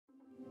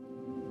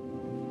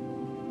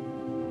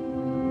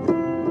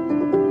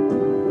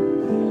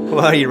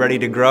Well, are you ready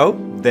to grow?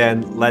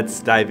 Then let's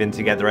dive in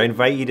together. I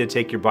invite you to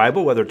take your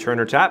Bible, whether turn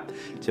or tap,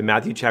 to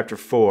Matthew chapter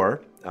 4,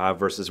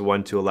 verses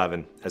 1 to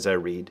 11, as I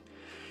read.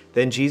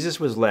 Then Jesus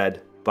was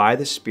led by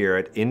the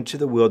Spirit into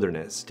the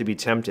wilderness to be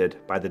tempted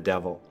by the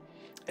devil.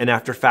 And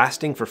after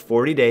fasting for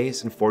 40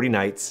 days and 40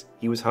 nights,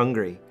 he was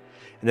hungry.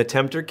 And the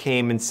tempter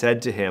came and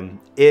said to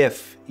him,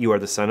 "If you are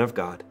the Son of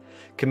God,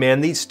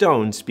 command these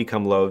stones to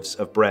become loaves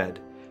of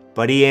bread."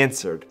 But he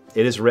answered,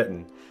 "It is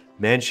written,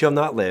 man shall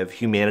not live,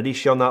 humanity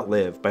shall not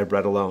live by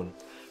bread alone,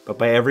 but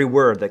by every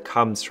word that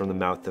comes from the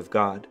mouth of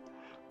God."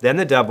 Then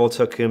the devil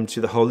took him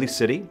to the holy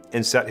city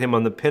and set him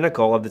on the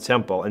pinnacle of the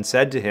temple and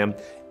said to him,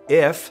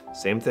 "If,"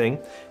 same thing,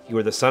 "you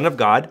are the Son of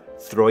God,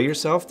 throw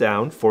yourself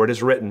down, for it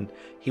is written,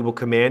 he will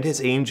command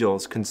his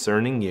angels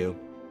concerning you,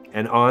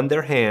 and on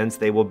their hands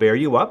they will bear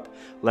you up,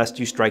 lest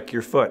you strike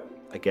your foot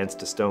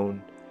against a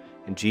stone."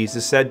 And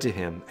Jesus said to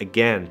him,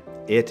 "Again,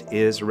 it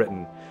is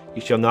written,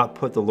 you shall not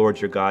put the Lord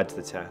your God to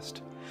the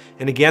test."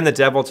 And again the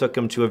devil took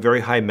him to a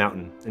very high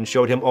mountain and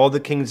showed him all the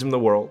kingdoms of the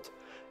world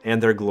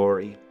and their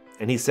glory.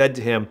 And he said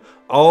to him,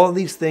 "All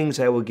these things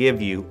I will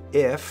give you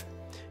if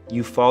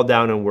you fall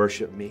down and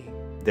worship me."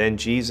 Then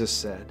Jesus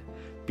said,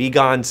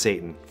 "Begone,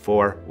 Satan,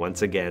 for,"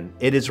 once again,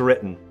 "it is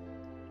written,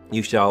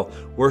 you shall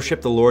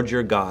worship the Lord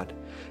your God,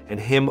 and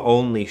him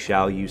only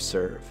shall you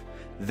serve."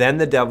 Then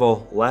the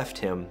devil left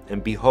him,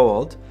 and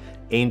behold,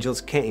 angels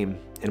came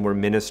and were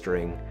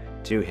ministering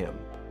to him.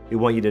 We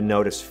want you to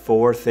notice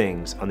 4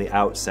 things on the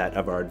outset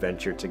of our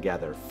adventure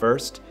together.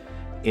 First,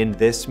 in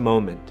this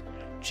moment,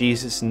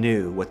 Jesus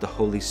knew what the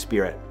Holy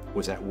Spirit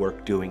was at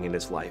work doing in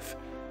his life.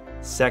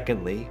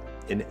 Secondly,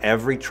 in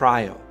every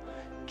trial,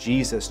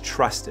 Jesus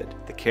trusted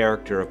the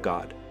character of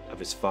God, of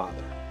his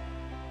Father.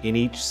 In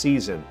each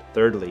season,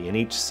 thirdly, in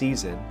each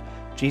season,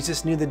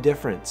 Jesus knew the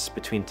difference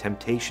between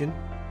temptation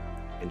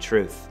and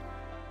truth.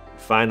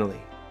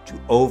 Finally, to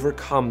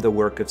overcome the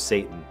work of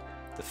Satan,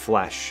 the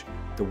flesh,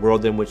 the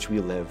world in which we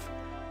live,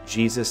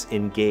 Jesus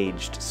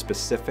engaged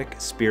specific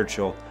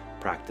spiritual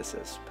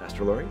practices.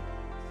 Pastor Lori?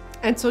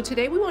 And so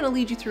today we want to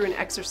lead you through an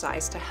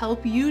exercise to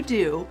help you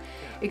do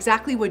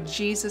exactly what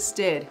Jesus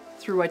did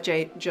through what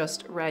Jay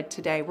just read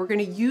today. We're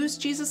going to use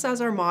Jesus as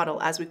our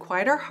model as we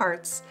quiet our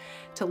hearts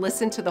to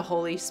listen to the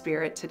Holy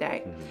Spirit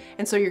today.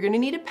 And so you're going to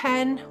need a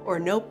pen or a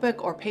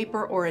notebook or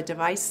paper or a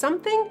device,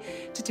 something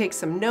to take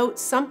some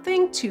notes,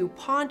 something to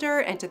ponder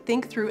and to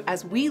think through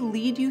as we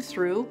lead you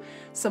through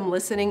some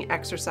listening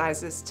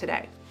exercises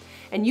today.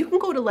 And you can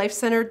go to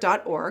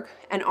lifecenter.org,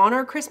 and on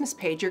our Christmas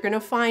page, you're going to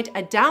find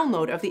a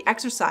download of the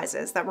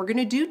exercises that we're going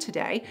to do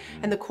today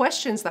and the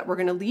questions that we're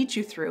going to lead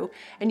you through,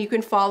 and you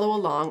can follow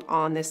along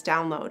on this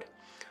download.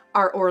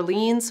 Our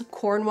Orleans,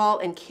 Cornwall,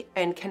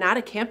 and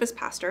Canada campus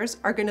pastors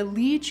are going to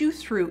lead you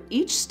through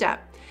each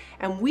step,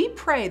 and we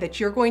pray that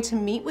you're going to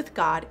meet with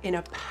God in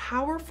a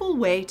powerful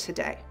way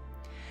today.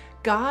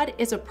 God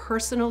is a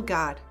personal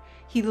God.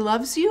 He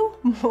loves you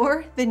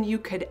more than you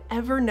could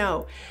ever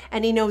know,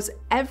 and he knows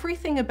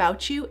everything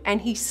about you,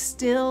 and he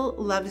still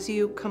loves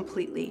you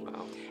completely.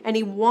 Wow. And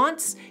he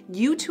wants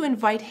you to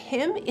invite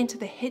him into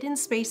the hidden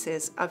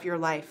spaces of your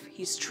life.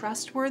 He's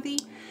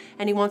trustworthy,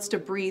 and he wants to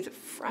breathe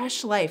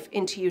fresh life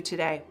into you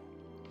today.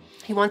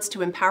 He wants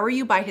to empower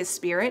you by his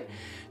Spirit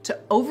to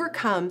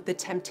overcome the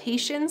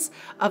temptations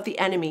of the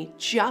enemy,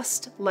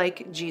 just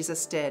like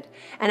Jesus did.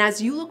 And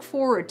as you look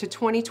forward to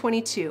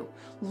 2022,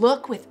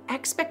 look with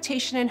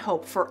expectation and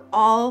hope for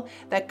all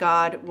that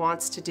God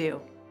wants to do.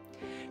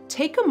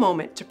 Take a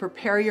moment to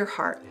prepare your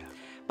heart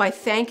by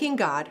thanking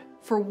God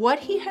for what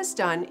he has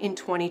done in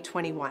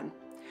 2021.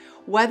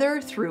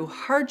 Whether through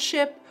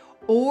hardship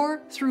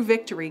or through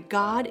victory,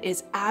 God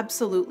is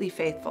absolutely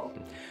faithful.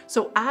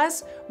 So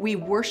as we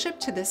worship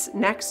to this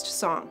next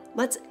song,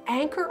 let's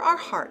anchor our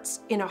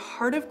hearts in a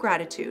heart of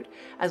gratitude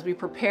as we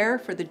prepare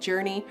for the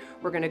journey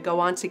we're going to go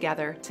on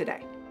together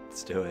today.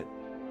 Let's do it.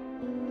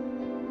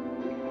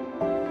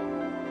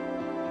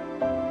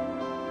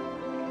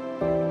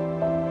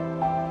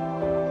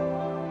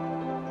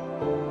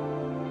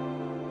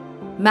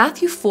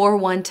 Matthew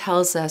 4:1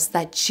 tells us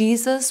that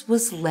Jesus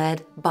was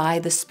led by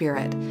the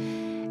Spirit.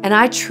 And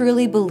I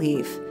truly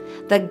believe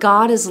that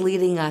God is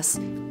leading us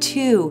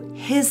to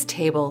his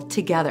table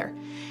together.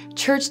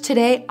 Church,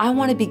 today I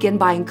want to begin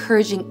by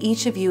encouraging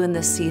each of you in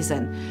this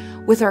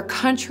season. With our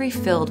country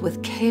filled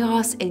with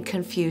chaos and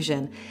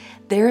confusion,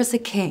 there is a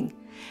King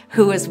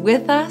who is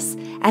with us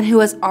and who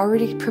has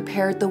already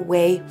prepared the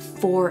way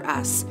for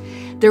us.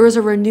 There is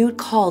a renewed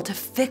call to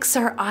fix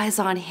our eyes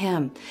on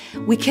him.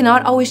 We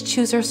cannot always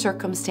choose our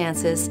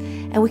circumstances,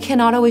 and we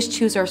cannot always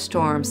choose our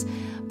storms,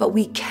 but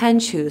we can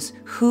choose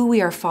who we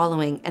are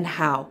following and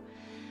how.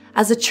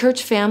 As a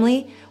church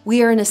family,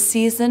 we are in a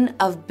season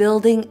of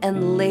building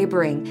and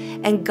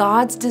laboring, and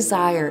God's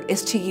desire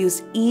is to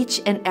use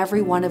each and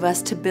every one of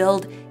us to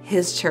build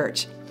his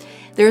church.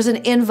 There's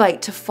an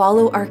invite to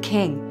follow our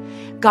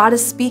King. God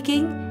is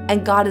speaking,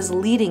 and God is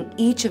leading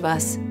each of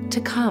us to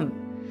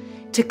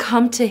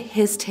come to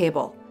his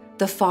table,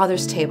 the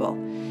Father's table.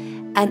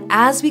 And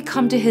as we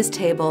come to his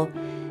table,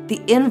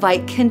 the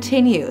invite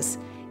continues.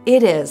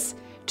 It is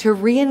to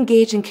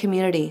re-engage in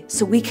community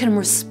so we can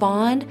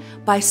respond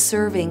by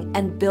serving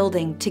and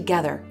building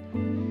together.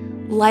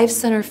 Life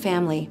Center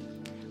family,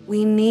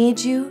 we need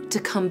you to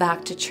come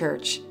back to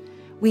church.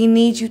 We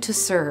need you to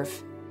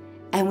serve,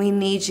 and we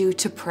need you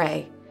to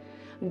pray.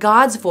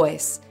 God's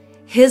voice,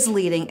 His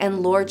leading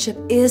and lordship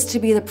is to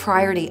be the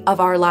priority of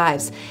our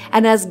lives.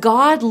 And as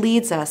God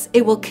leads us,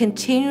 it will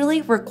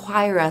continually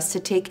require us to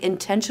take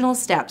intentional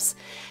steps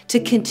to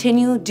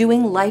continue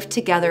doing life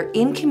together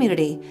in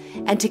community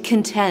and to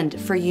contend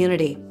for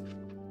unity.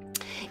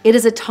 It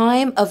is a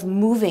time of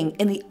moving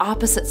in the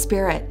opposite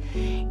spirit.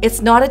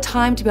 It's not a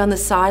time to be on the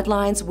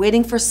sidelines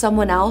waiting for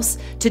someone else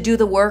to do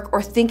the work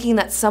or thinking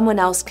that someone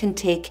else can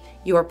take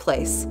your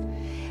place.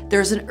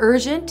 There's an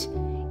urgent,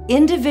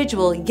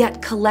 individual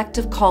yet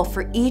collective call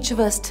for each of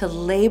us to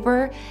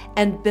labor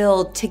and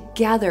build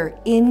together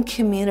in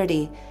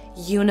community,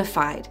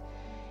 unified.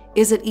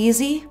 Is it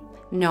easy?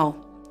 No,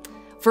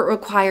 for it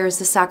requires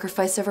the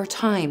sacrifice of our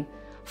time,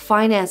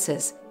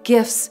 finances,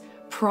 gifts,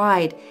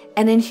 pride,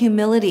 and in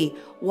humility,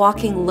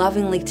 walking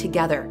lovingly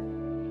together.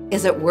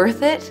 Is it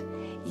worth it?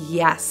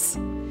 Yes.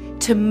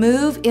 To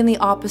move in the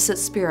opposite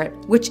spirit,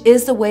 which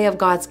is the way of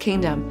God's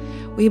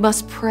kingdom, we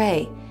must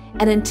pray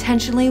and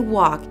intentionally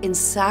walk in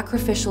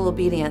sacrificial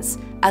obedience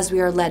as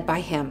we are led by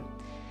Him.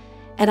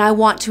 And I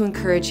want to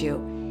encourage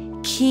you,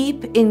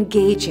 keep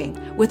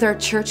engaging with our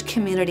church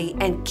community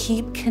and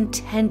keep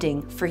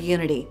contending for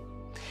unity.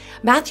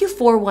 Matthew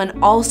 4:1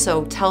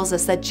 also tells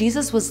us that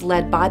Jesus was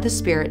led by the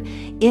Spirit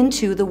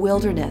into the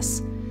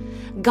wilderness.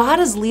 God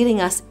is leading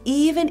us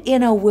even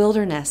in a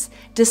wilderness,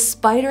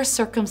 despite our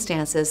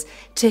circumstances,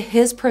 to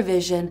His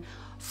provision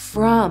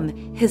from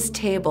His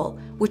table,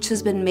 which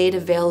has been made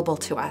available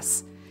to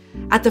us.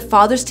 At the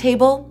Father's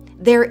table,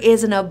 there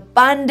is an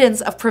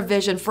abundance of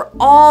provision for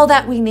all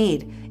that we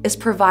need is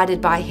provided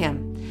by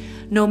Him.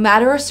 No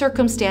matter our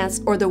circumstance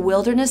or the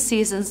wilderness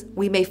seasons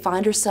we may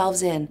find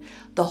ourselves in,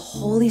 the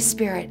Holy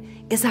Spirit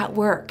is at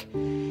work.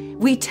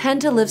 We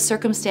tend to live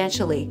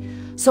circumstantially.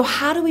 So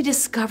how do we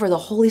discover the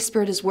Holy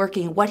Spirit is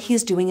working, what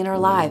He's doing in our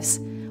lives?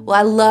 Well,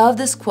 I love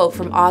this quote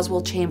from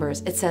Oswald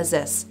Chambers. It says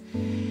this: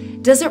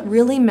 "Does it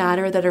really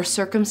matter that our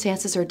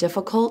circumstances are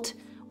difficult?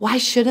 Why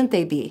shouldn't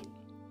they be?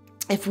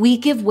 If we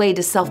give way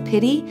to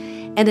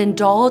self-pity and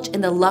indulge in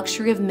the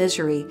luxury of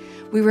misery,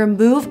 we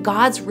remove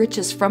God's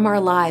riches from our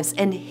lives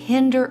and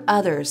hinder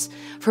others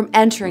from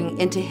entering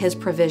into His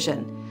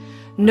provision.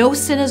 No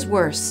sin is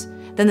worse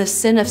than the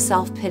sin of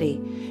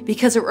self-pity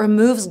because it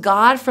removes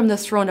God from the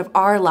throne of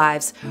our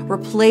lives,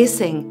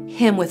 replacing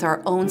Him with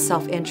our own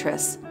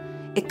self-interest.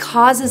 It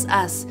causes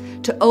us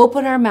to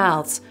open our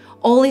mouths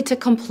only to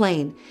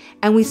complain,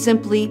 and we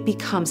simply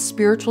become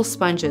spiritual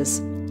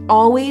sponges,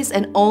 always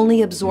and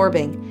only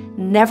absorbing,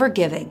 never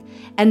giving,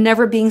 and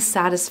never being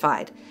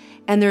satisfied.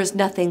 And there's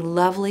nothing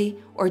lovely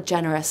or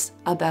generous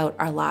about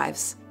our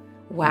lives."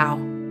 Wow.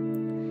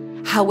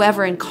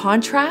 However, in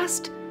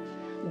contrast,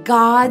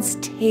 God's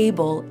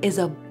table is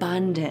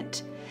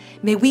abundant.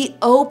 May we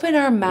open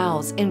our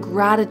mouths in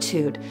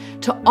gratitude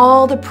to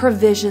all the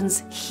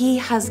provisions He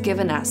has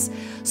given us,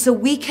 so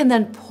we can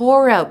then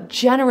pour out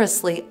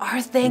generously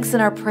our thanks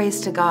and our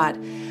praise to God.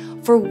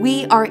 For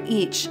we are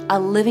each a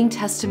living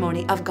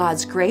testimony of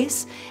God's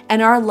grace,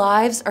 and our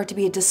lives are to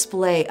be a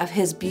display of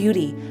His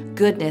beauty,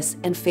 goodness,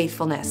 and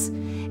faithfulness.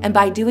 And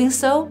by doing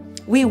so,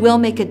 we will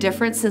make a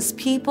difference, since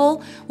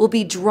people will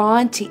be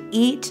drawn to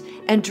eat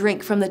and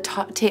drink from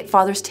the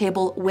Father's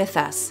table with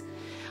us.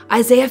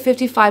 Isaiah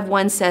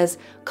 55:1 says,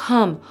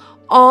 "Come,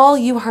 all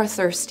you who are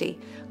thirsty,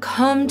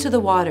 come to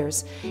the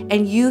waters,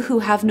 and you who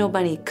have no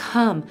money,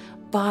 come,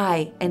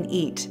 buy and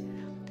eat."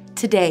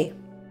 Today,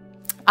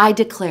 I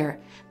declare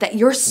that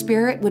your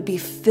spirit would be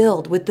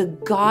filled with the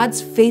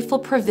God's faithful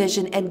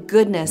provision and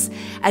goodness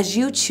as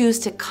you choose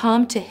to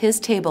come to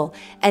His table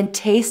and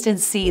taste and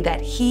see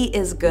that He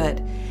is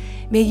good.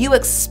 May you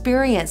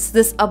experience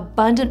this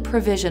abundant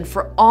provision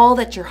for all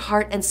that your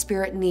heart and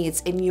spirit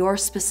needs in your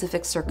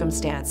specific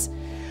circumstance.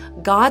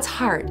 God's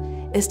heart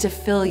is to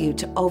fill you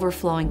to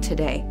overflowing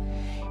today.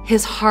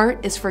 His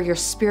heart is for your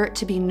spirit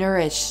to be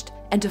nourished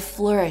and to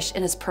flourish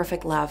in His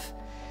perfect love.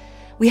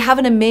 We have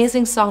an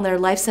amazing song that our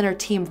Life Center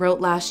team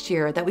wrote last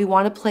year that we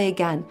want to play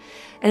again,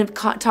 and it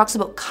talks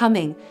about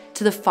coming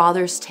to the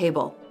Father's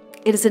table.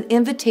 It is an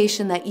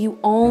invitation that you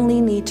only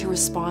need to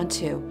respond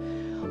to.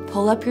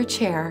 Pull up your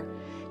chair,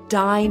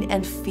 dine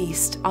and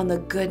feast on the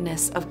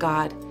goodness of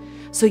God,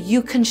 so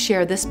you can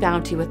share this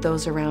bounty with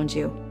those around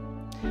you.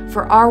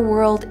 For our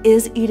world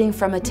is eating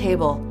from a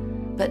table,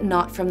 but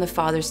not from the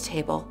Father's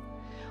table.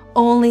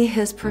 Only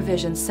His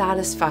provision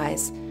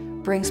satisfies,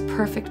 brings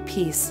perfect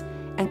peace,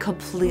 and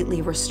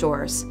completely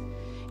restores.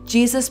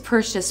 Jesus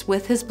purchased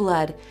with His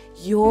blood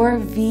your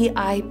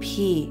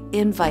VIP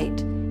invite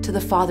to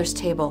the Father's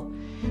table.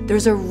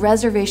 There's a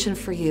reservation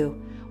for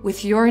you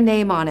with your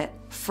name on it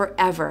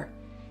forever.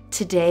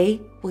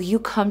 Today, will you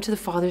come to the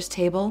Father's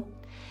table?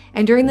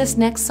 And during this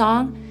next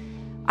song,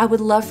 I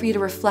would love for you to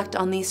reflect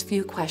on these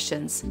few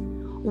questions.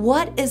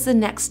 What is the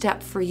next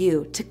step for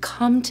you to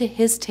come to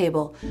His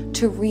table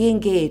to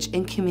re-engage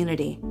in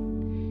community?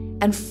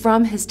 And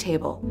from his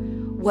table,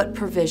 what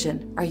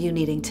provision are you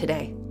needing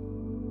today?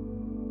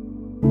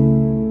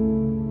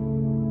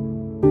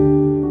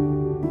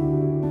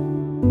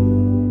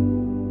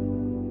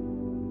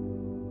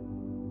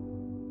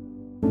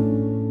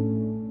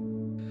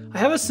 I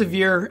have a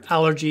severe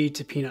allergy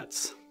to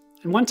peanuts.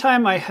 And one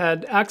time I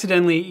had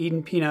accidentally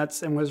eaten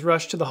peanuts and was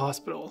rushed to the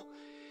hospital.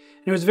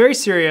 And it was very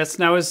serious,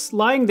 and I was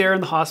lying there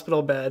in the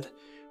hospital bed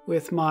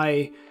with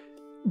my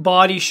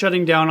body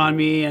shutting down on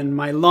me and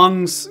my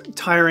lungs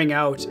tiring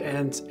out,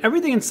 and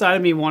everything inside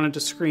of me wanted to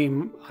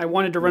scream. I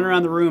wanted to run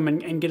around the room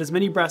and get as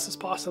many breaths as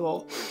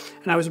possible.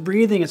 And I was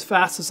breathing as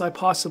fast as I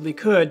possibly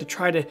could to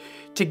try to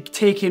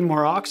take in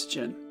more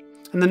oxygen.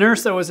 And the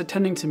nurse that was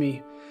attending to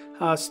me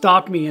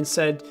stopped me and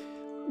said,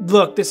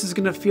 "Look, this is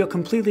going to feel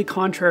completely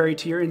contrary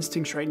to your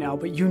instincts right now,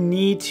 but you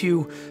need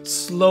to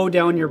slow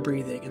down your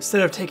breathing.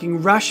 Instead of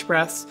taking rush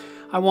breaths,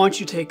 I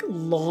want you to take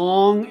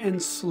long and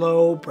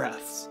slow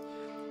breaths."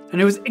 And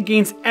it was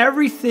against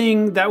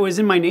everything that was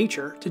in my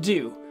nature to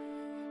do.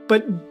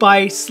 But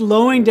by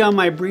slowing down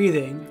my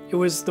breathing, it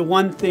was the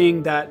one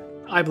thing that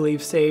I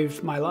believe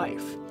saved my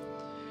life.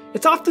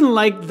 It's often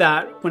like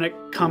that when it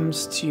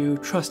comes to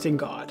trusting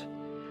God.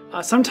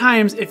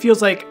 Sometimes it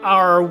feels like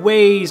our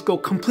ways go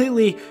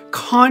completely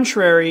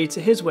contrary to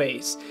his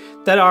ways,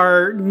 that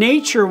our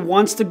nature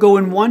wants to go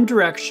in one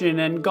direction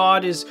and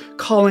God is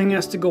calling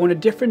us to go in a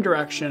different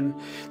direction,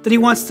 that he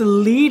wants to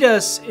lead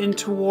us in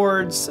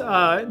towards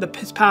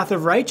his path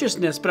of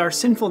righteousness, but our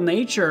sinful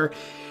nature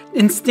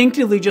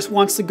instinctively just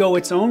wants to go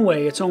its own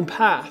way, its own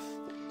path.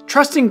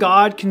 Trusting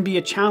God can be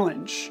a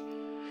challenge.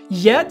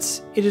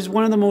 Yet, it is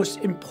one of the most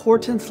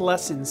important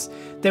lessons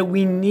that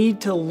we need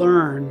to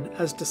learn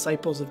as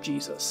disciples of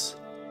Jesus.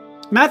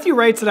 Matthew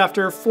writes that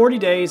after 40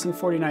 days and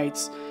 40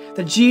 nights,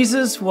 that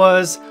Jesus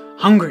was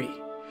hungry.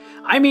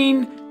 I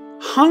mean,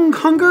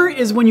 hunger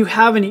is when you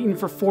haven't eaten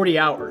for 40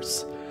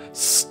 hours.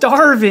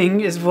 Starving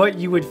is what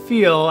you would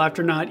feel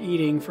after not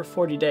eating for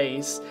 40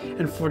 days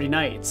and 40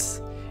 nights.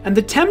 And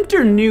the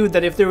tempter knew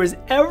that if there was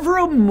ever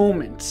a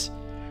moment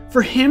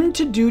for him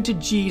to do to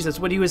Jesus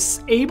what he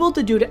was able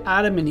to do to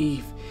Adam and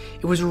Eve,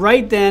 it was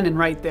right then and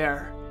right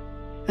there.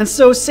 And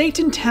so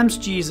Satan tempts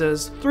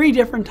Jesus 3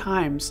 different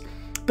times,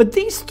 but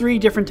these 3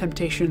 different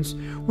temptations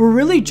were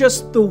really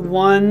just the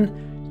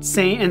one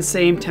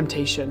same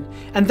temptation.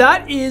 And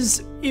that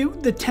is,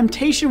 the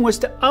temptation was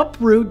to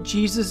uproot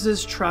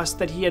Jesus' trust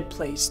that he had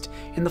placed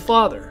in the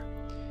Father.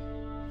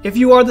 "If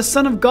you are the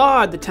Son of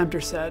God," the tempter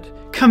said,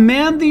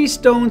 "command these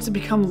stones to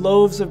become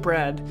loaves of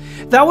bread."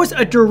 That was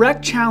a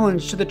direct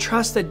challenge to the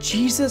trust that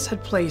Jesus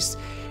had placed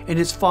in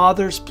his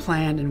Father's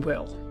plan and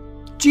will.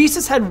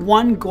 Jesus had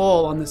one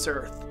goal on this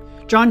earth.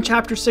 John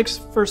chapter 6,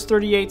 verse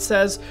 38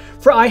 says,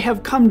 "For I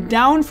have come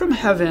down from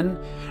heaven,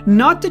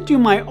 not to do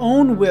my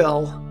own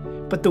will,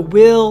 but the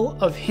will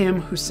of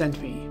him who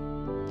sent me."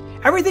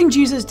 Everything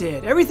Jesus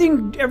did,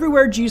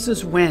 everywhere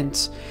Jesus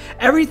went,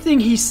 everything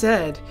he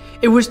said,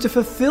 it was to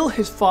fulfill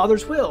his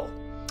Father's will.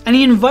 And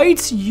he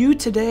invites you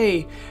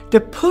today to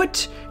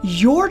put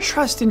your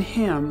trust in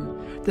him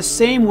the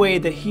same way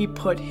that he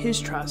put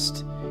his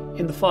trust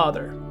in the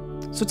Father.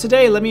 So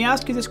today, let me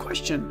ask you this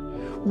question.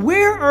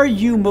 Where are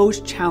you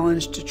most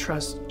challenged to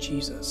trust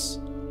Jesus?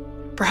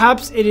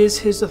 Perhaps it is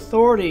his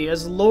authority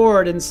as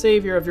Lord and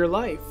Savior of your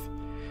life.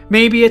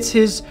 Maybe it's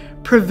his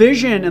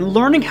provision and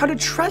learning how to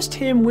trust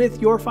him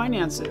with your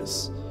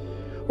finances.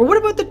 Or what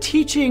about the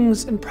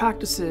teachings and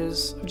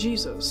practices of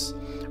Jesus?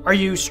 Are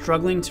you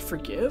struggling to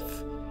forgive?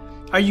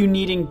 Are you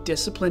needing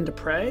discipline to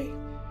pray?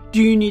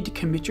 Do you need to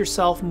commit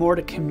yourself more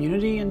to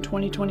community in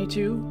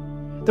 2022?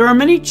 There are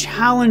many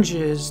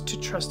challenges to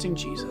trusting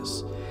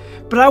Jesus,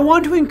 but I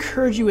want to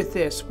encourage you with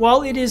this.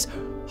 While it is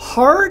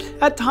hard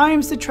at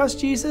times to trust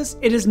Jesus,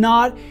 it is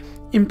not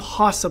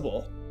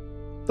impossible.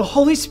 The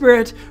Holy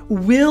Spirit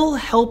will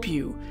help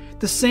you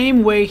the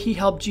same way he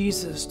helped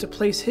Jesus to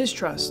place his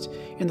trust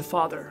in the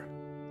Father.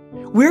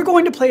 We're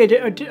going to play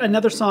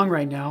another song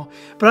right now,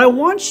 but I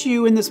want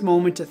you in this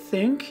moment to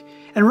think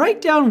and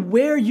write down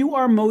where you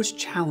are most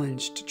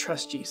challenged to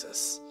trust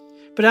Jesus.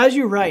 But as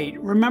you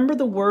write, remember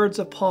the words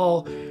of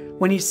Paul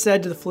when he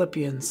said to the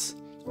Philippians,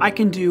 "I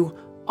can do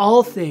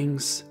all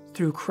things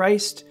through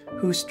Christ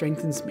who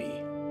strengthens me."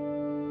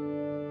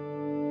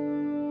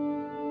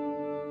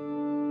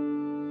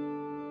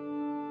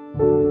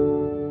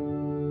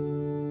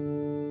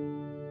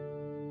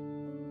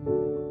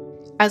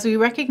 As we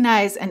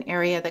recognize an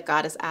area that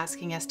God is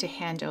asking us to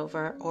hand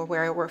over, or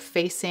where we're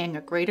facing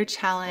a greater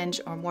challenge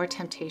or more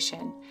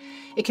temptation,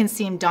 it can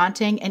seem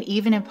daunting and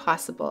even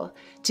impossible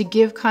to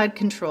give God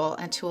control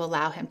and to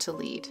allow him to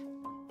lead.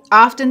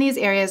 Often these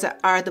areas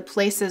are the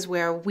places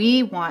where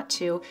we want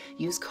to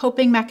use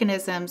coping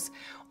mechanisms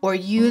or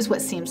use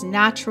what seems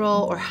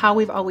natural or how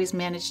we've always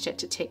managed it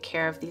to take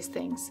care of these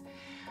things.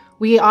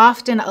 We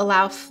often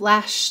allow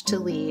flesh to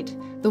lead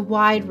the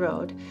wide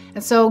road,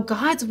 and so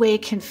God's way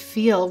can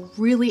feel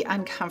really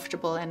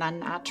uncomfortable and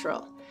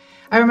unnatural.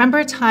 I remember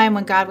a time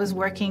when God was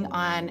working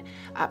on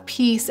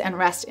peace and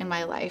rest in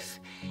my life,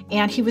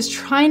 and he was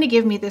trying to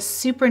give me this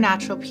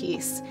supernatural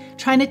peace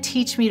trying to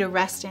teach me to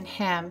rest in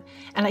him.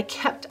 And I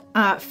kept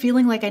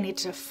feeling like I needed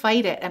to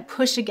fight it and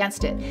push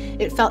against it.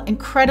 It felt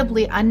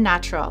incredibly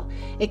unnatural.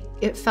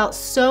 It felt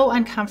so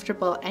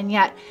uncomfortable. And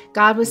yet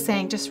God was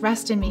saying, just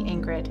rest in me,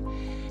 Ingrid.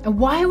 And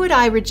why would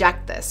I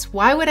reject this?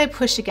 Why would I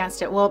push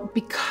against it? Well,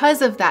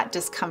 because of that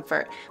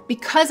discomfort,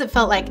 because it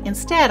felt like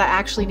instead I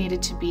actually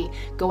needed to be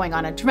going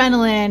on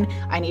adrenaline,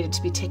 I needed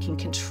to be taking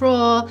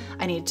control,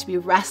 I needed to be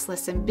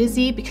restless and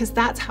busy, because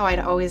that's how I'd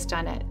always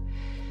done it.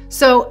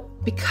 So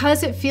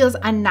because it feels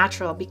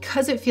unnatural,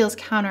 because it feels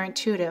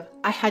counterintuitive,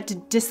 I had to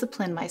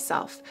discipline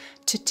myself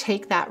to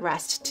take that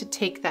rest, to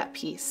take that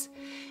peace.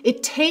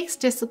 It takes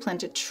discipline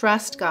to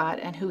trust God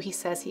and who he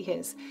says he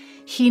is.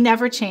 He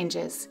never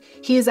changes.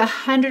 He is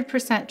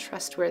 100%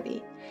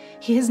 trustworthy.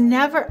 He has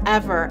never,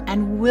 ever,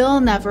 and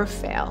will never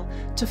fail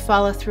to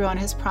follow through on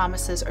his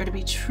promises or to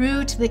be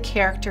true to the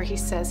character he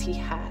says he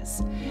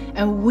has.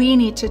 And we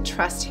need to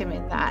trust him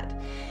in that.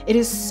 It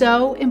is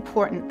so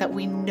important that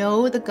we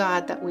know the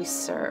God that we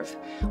serve.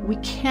 We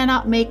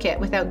cannot make it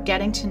without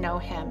getting to know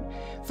him,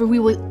 for we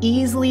will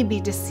easily be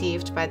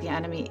deceived by the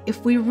enemy.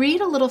 If we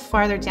read a little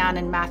farther down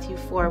in Matthew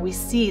 4, we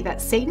see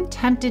that Satan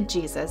tempted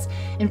Jesus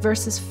in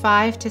verses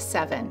 5 to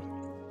 7.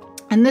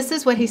 And this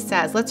is what he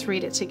says. Let's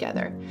read it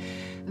together.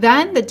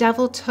 Then the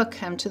devil took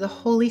him to the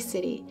holy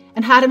city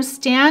and had him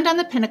stand on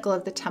the pinnacle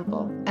of the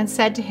temple and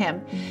said to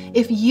him,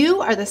 "If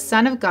you are the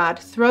Son of God,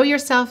 throw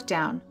yourself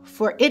down,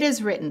 for it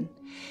is written,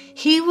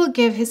 he will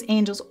give his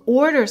angels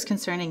orders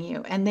concerning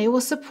you, and they will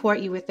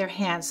support you with their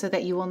hands so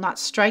that you will not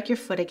strike your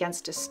foot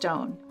against a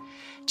stone."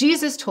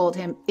 Jesus told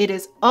him, "It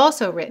is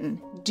also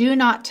written, do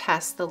not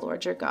test the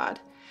Lord your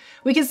God."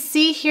 We can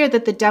see here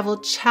that the devil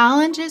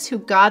challenges who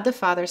God the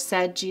Father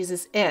said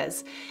Jesus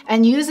is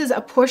and uses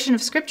a portion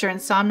of scripture in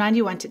Psalm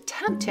 91 to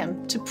tempt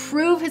him to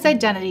prove his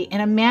identity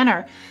in a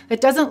manner that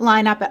doesn't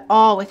line up at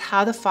all with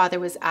how the Father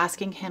was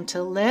asking him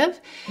to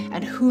live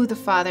and who the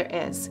Father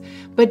is.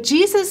 But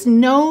Jesus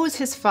knows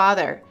his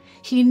Father.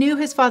 He knew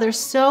his Father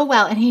so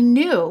well, and he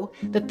knew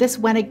that this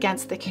went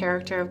against the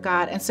character of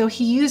God. And so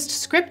he used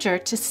scripture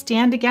to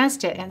stand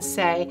against it and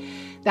say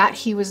that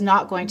he was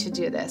not going to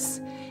do this.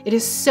 It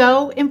is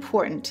so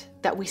important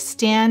that we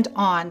stand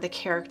on the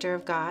character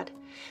of God.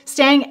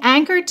 Staying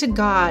anchored to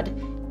God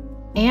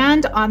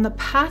and on the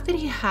path that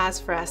he has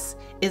for us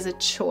is a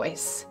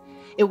choice.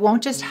 It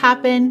won't just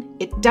happen.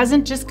 It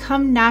doesn't just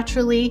come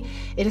naturally.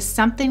 It is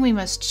something we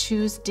must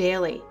choose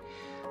daily.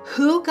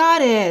 Who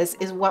God is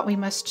what we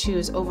must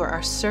choose over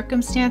our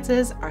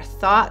circumstances, our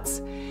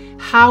thoughts,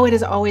 how it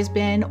has always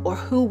been, or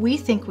who we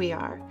think we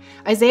are.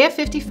 Isaiah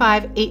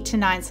 55,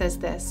 8-9 says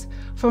this,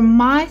 "For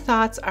my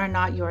thoughts are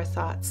not your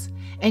thoughts,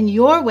 and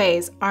your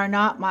ways are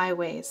not my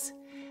ways.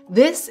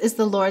 This is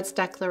the Lord's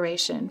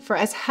declaration. For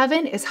as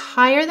heaven is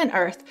higher than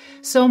earth,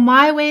 so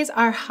my ways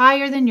are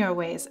higher than your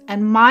ways,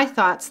 and my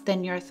thoughts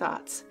than your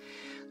thoughts."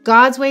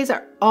 God's ways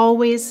are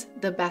always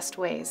the best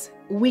ways.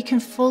 We can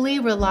fully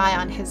rely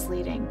on his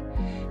leading.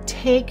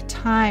 Take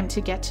time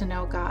to get to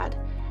know God.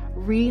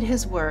 Read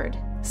his word.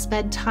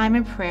 Spend time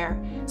in prayer.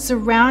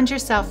 Surround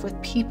yourself with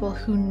people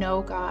who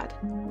know God.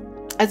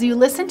 As you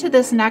listen to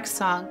this next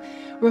song,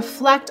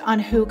 reflect on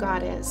who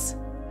God is.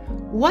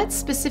 What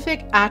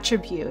specific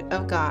attribute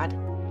of God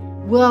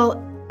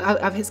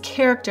of his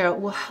character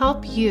will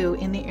help you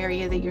in the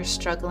area that you're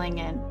struggling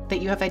in,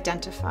 that you have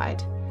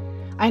identified?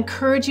 I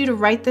encourage you to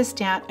write this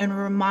down and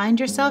remind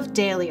yourself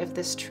daily of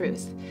this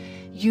truth.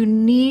 You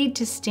need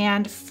to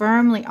stand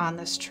firmly on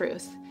this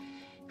truth.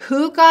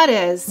 Who God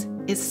is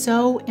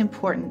so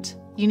important.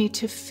 You need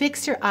to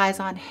fix your eyes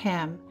on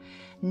him,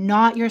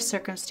 not your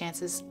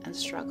circumstances and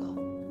struggle.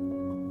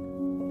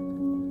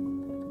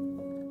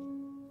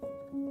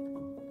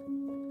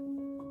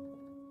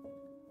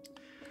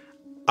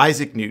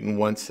 Isaac Newton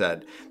once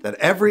said that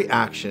every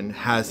action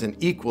has an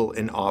equal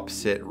and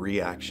opposite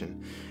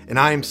reaction. And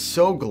I am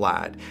so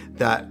glad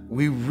that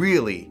we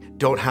really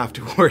don't have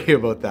to worry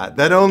about that.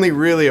 That only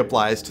really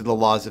applies to the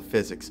laws of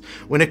physics.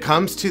 When it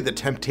comes to the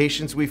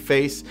temptations we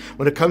face,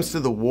 when it comes to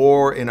the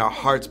war in our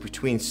hearts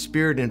between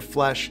spirit and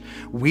flesh,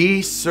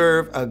 we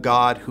serve a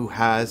God who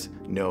has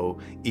no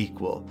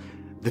equal.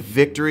 The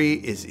victory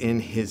is in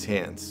his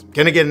hands.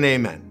 Can I get an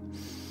amen?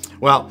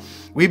 Well,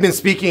 we've been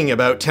speaking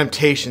about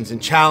temptations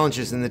and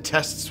challenges and the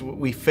tests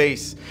we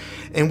face,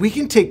 and we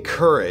can take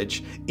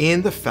courage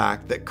in the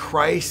fact that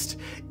Christ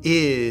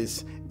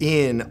is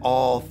in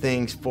all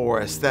things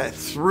for us, that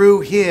through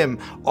him,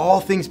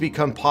 all things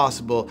become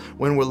possible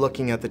when we're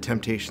looking at the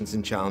temptations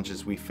and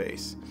challenges we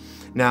face.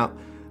 Now,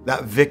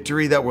 that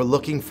victory that we're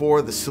looking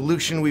for, the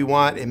solution we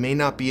want, it may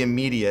not be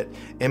immediate,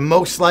 and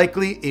most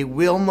likely it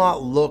will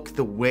not look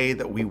the way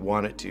that we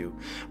want it to.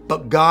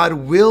 But God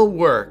will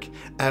work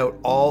out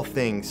all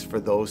things for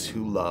those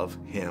who love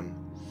him.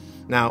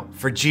 Now,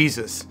 for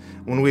Jesus,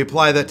 when we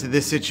apply that to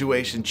this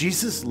situation,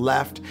 Jesus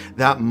left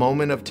that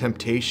moment of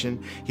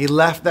temptation. He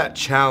left that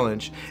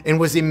challenge and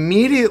was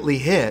immediately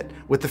hit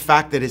with the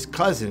fact that his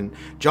cousin,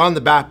 John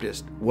the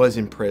Baptist, was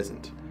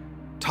imprisoned.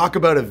 Talk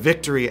about a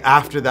victory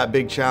after that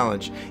big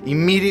challenge,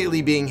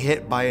 immediately being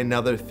hit by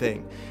another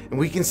thing. And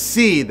we can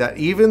see that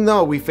even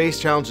though we face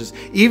challenges,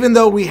 even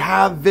though we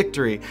have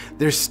victory,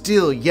 there's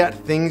still yet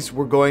things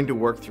we're going to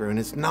work through. And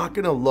it's not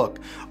going to look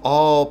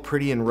all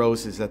pretty and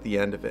roses at the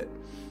end of it.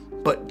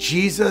 But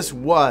Jesus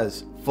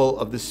was full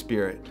of the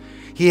Spirit.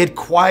 He had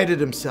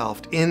quieted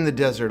himself in the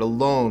desert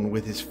alone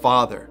with his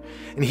Father.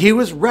 And he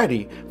was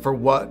ready for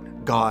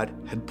what God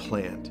had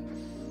planned.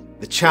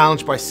 The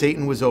challenge by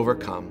Satan was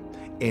overcome,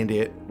 and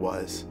it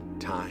was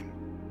time.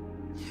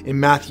 In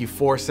Matthew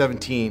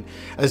 4:17,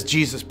 as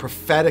Jesus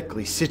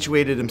prophetically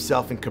situated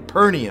himself in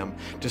Capernaum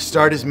to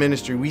start his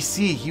ministry, we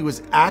see he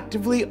was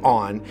actively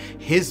on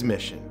his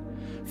mission.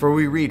 For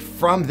we read,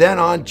 "From then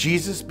on,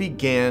 Jesus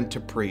began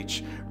to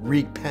preach,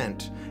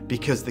 'Repent,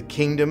 because the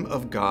kingdom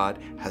of God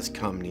has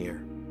come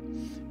near.'"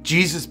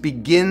 Jesus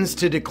begins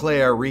to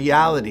declare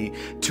reality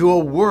to a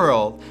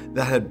world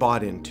that had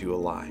bought into a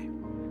lie.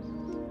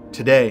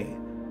 Today,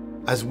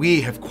 as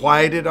we have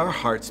quieted our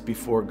hearts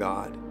before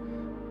God,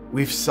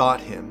 we've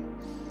sought him.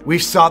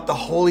 We've sought the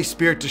Holy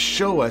Spirit to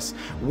show us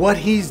what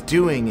he's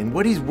doing and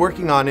what he's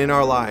working on in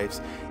our lives,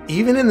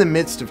 even in the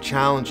midst of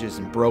challenges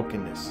and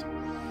brokenness.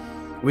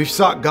 We've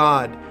sought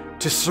God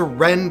to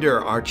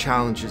surrender our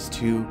challenges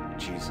to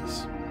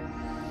Jesus.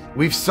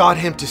 We've sought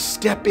him to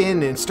step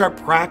in and start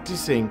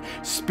practicing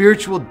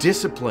spiritual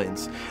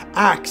disciplines,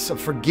 acts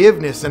of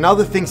forgiveness, and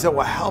other things that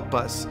will help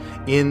us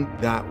in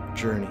that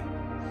journey.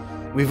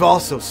 We've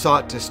also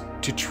sought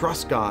to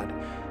trust God,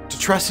 to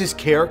trust his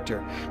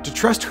character, to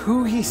trust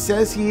who he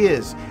says he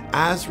is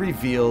as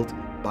revealed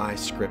by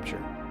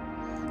Scripture.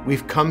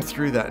 We've come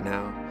through that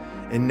now,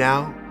 and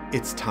now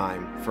it's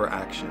time for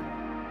action.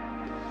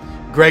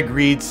 Greg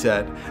Reed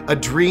said, "A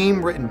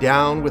dream written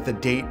down with a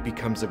date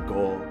becomes a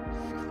goal.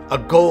 A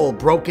goal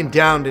broken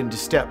down into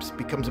steps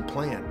becomes a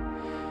plan.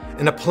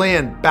 And a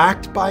plan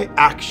backed by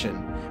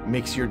action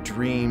makes your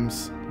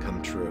dreams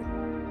come true."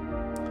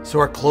 So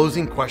our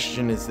closing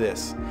question is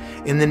this: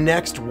 in the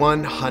next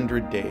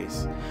 100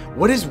 days,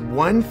 what is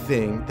one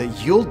thing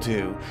that you'll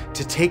do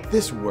to take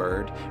this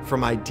word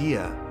from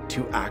idea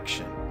to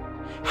action?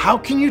 How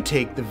can you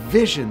take the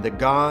vision that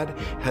God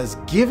has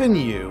given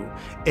you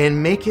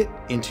and make it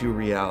into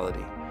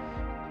reality?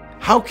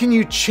 How can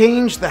you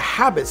change the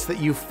habits that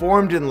you've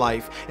formed in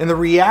life and the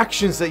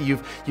reactions that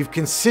you've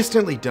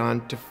consistently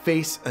done to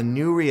face a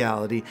new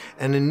reality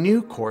and a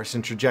new course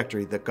and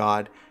trajectory that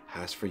God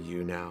has for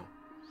you now?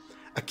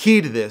 A key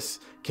to this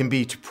can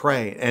be to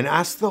pray and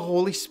ask the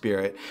Holy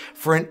Spirit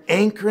for an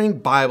anchoring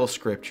Bible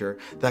scripture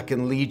that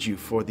can lead you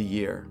for the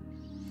year.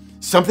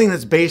 Something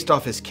that's based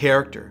off his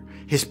character,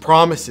 his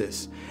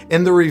promises,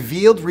 and the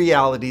revealed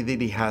reality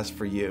that he has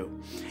for you.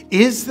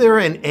 Is there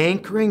an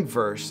anchoring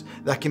verse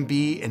that can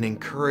be an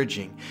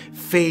encouraging,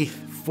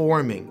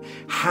 faith-forming,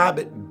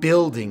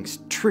 habit-building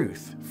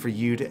truth for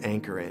you to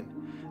anchor in?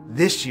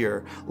 This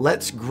year,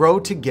 let's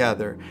grow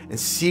together and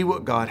see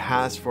what God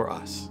has for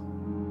us.